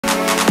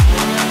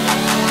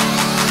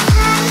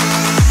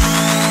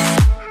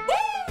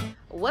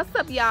What's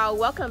up, y'all?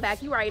 Welcome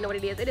back. You already know what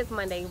it is. It is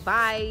Monday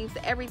vibes.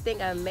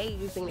 Everything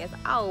amazing as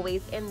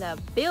always in the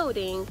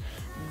building.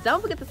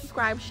 Don't forget to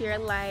subscribe, share,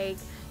 like.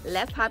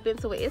 Let's hop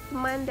into it. It's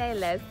Monday.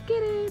 Let's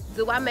get it.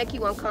 Do I make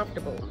you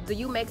uncomfortable? Do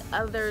you make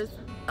others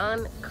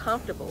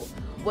uncomfortable?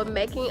 What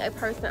making a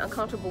person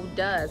uncomfortable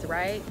does,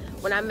 right?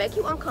 When I make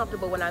you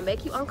uncomfortable,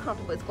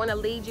 it's going to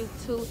lead you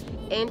to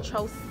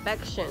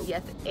introspection.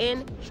 Yes,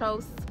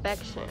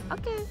 introspection.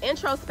 Okay.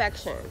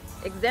 Introspection.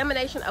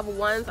 Examination of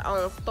one's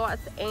own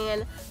thoughts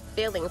and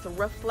feelings.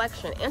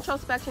 Reflection.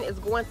 Introspection is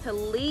going to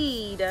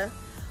lead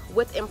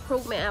with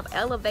improvement of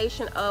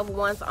elevation of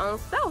one's own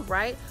self,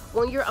 right?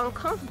 When you're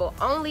uncomfortable,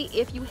 only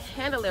if you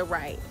handle it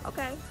right,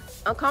 okay?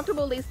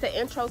 Uncomfortable leads to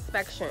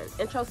introspection.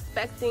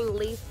 Introspecting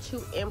leads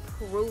to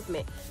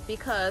improvement,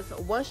 because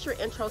once you're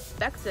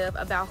introspective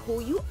about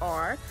who you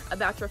are,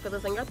 about your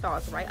feelings and your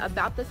thoughts, right?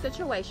 About the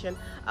situation,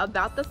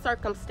 about the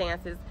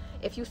circumstances,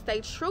 if you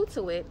stay true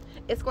to it,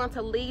 it's going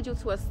to lead you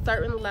to a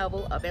certain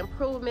level of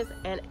improvements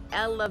and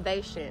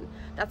elevation.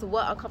 That's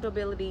what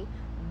uncomfortability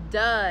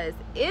does.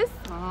 It's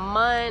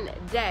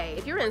Monday.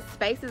 If you're in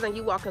spaces and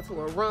you walk into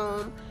a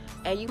room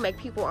and you make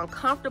people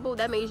uncomfortable,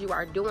 that means you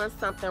are doing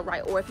something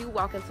right. Or if you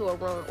walk into a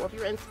room, or if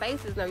you're in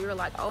spaces and you're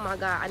like, oh my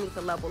God, I need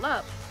to level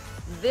up,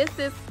 this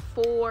is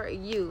for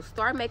you.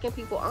 Start making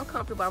people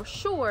uncomfortable. I'm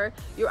sure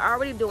you're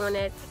already doing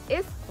it.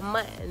 It's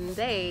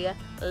Monday.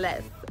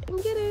 Let's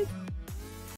get it.